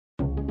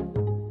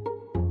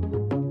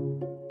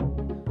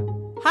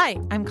Hi,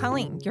 I'm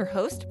Colleen, your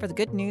host for the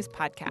Good News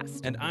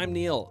Podcast. And I'm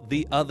Neil,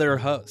 the other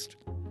host.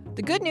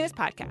 The Good News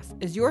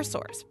Podcast is your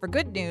source for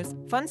good news,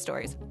 fun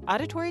stories,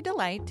 auditory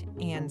delight,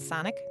 and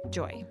sonic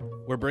joy.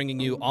 We're bringing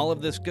you all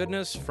of this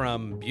goodness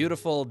from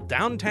beautiful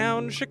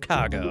downtown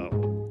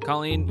Chicago.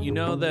 Colleen, you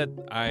know that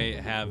I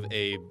have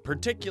a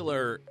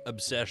particular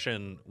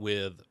obsession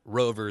with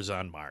rovers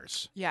on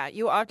Mars. Yeah,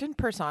 you often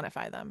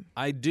personify them.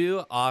 I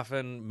do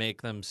often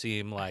make them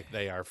seem like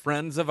they are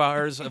friends of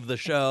ours of the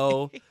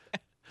show.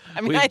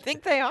 I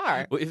think they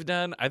are.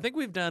 I think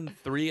we've done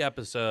 3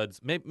 episodes,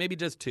 maybe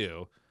just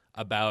 2,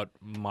 about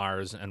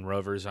Mars and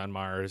rovers on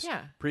Mars.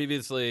 Yeah.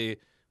 Previously,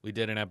 we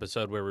did an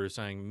episode where we were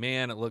saying,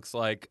 man, it looks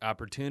like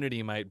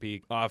Opportunity might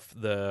be off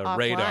the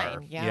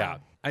radar. Yeah.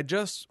 I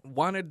just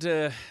wanted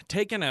to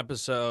take an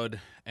episode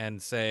and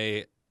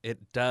say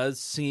it does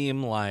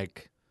seem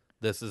like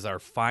this is our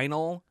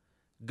final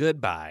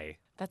goodbye.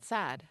 That's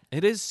sad.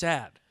 It is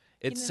sad.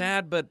 It's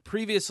sad, but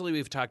previously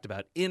we've talked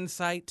about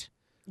InSight,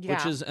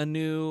 which is a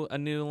new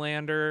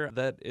lander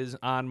that is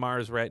on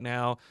Mars right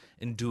now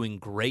and doing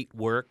great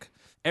work.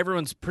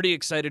 Everyone's pretty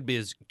excited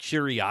because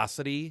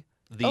Curiosity,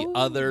 the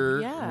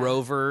other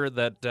rover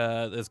that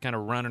is kind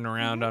of running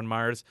around on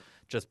Mars,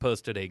 just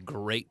posted a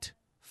great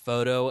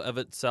photo of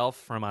itself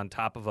from on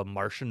top of a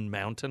Martian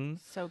mountain.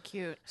 So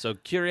cute. So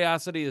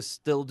Curiosity is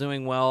still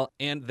doing well,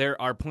 and there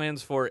are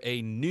plans for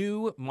a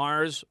new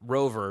Mars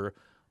rover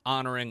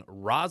honoring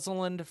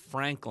Rosalind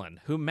Franklin,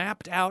 who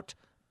mapped out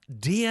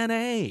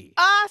DNA.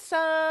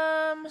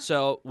 Awesome.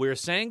 So we're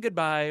saying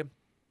goodbye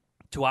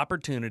to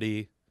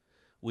Opportunity.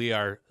 We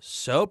are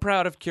so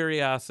proud of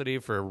Curiosity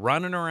for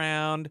running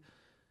around,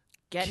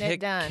 Getting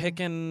it done.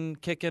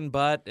 Kicking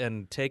butt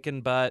and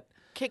taking butt.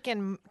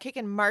 Kicking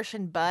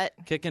Martian butt.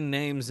 Kicking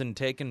names and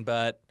taking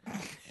butt.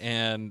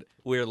 And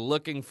we're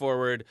looking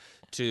forward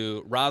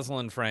to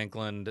Rosalind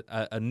Franklin,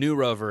 a new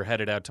rover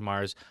headed out to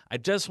Mars. I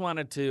just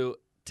wanted to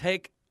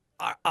take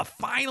a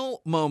final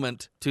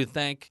moment to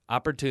thank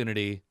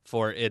Opportunity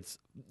for its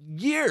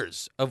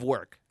years of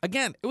work.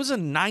 Again, it was a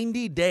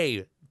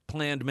 90-day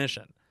planned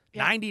mission.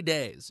 Yeah. 90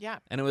 days. Yeah.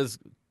 And it was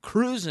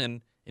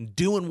cruising and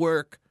doing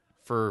work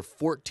for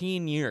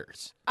 14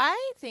 years.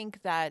 I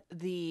think that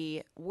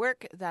the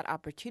work that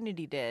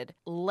Opportunity did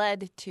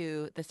led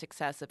to the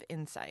success of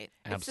InSight.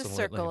 Absolutely. It's the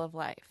circle of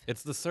life.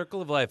 It's the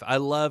circle of life. I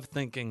love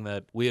thinking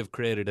that we have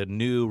created a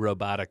new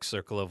robotic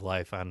circle of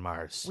life on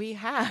Mars. We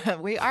have.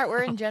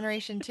 We're in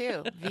Generation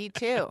 2,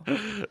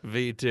 V2.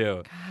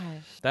 V2. Gosh.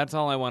 That's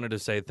all I wanted to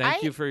say.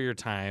 Thank you for your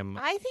time.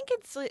 I think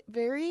it's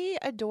very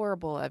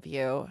adorable of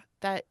you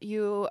that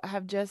you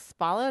have just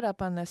followed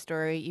up on this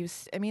story.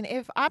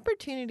 If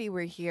Opportunity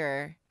were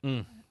here,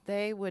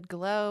 they would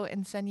glow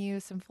and send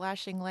you some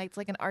flashing lights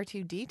like an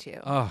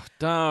R2-D2. Oh,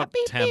 don't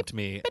beep, tempt beep,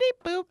 me.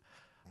 Beep, boop,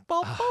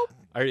 boop, boop.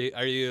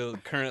 Are you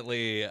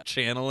currently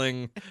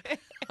channeling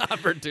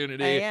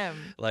Opportunity? I am.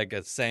 Like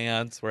a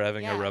seance? We're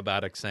having a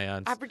robotic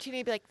seance.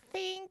 Opportunity to be like,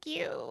 thank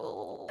you.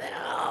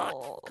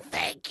 Oh,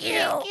 thank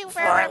you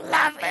for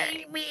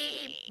loving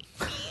me.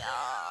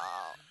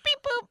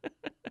 Beep, boop.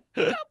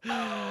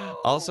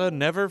 Also,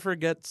 never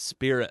forget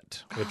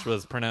Spirit, which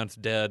was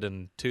pronounced dead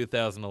in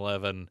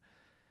 2011.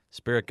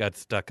 Spirit got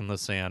stuck in the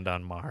sand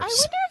on Mars. I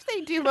wonder if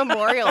they do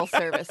memorial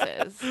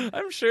services.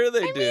 I'm sure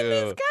they do.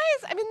 These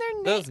guys,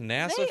 they're those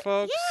NASA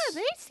folks. Yeah,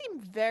 they seem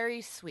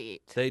very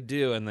sweet. They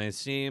do, and they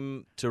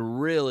seem to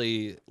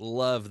really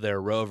love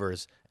their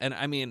rovers. And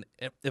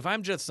if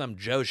I'm just some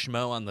Joe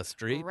Schmo on the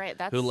street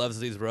who loves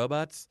these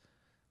robots,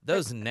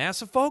 those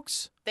NASA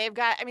folks, they've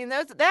got,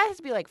 that has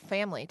to be like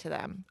family to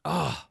them.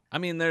 Oh,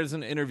 there's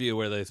an interview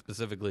where they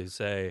specifically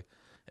say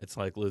it's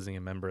like losing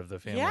a member of the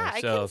family. Yeah,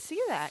 I can see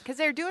that because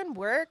they're doing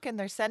work and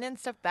they're sending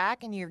stuff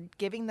back and you're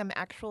giving them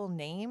actual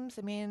names.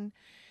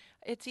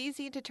 It's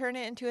easy to turn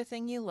it into a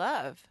thing you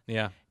love.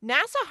 Yeah.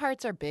 NASA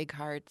hearts are big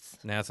hearts.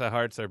 NASA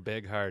hearts are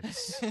big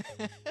hearts.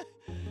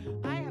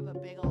 I have a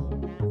big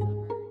old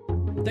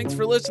NASA heart. Thanks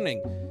for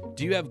listening.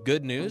 Do you have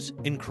good news?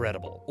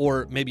 Incredible.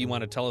 Or maybe you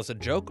want to tell us a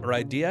joke or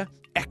idea?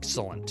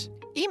 Excellent.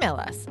 Email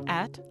us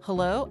at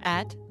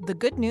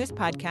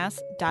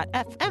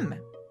hello@thegoodnewspodcast.fm.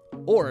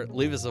 Or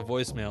leave us a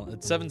voicemail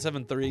at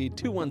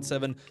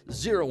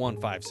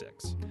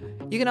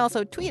 773-217-0156. You can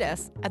also tweet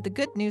us at The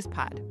Good News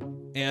Pod.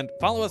 And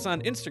follow us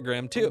on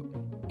Instagram, too.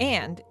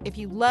 And if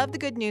you love The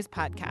Good News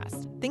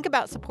Podcast, think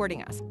about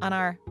supporting us on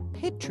our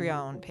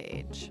Patreon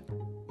page.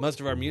 Most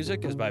of our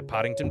music is by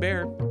Poddington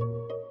Bear.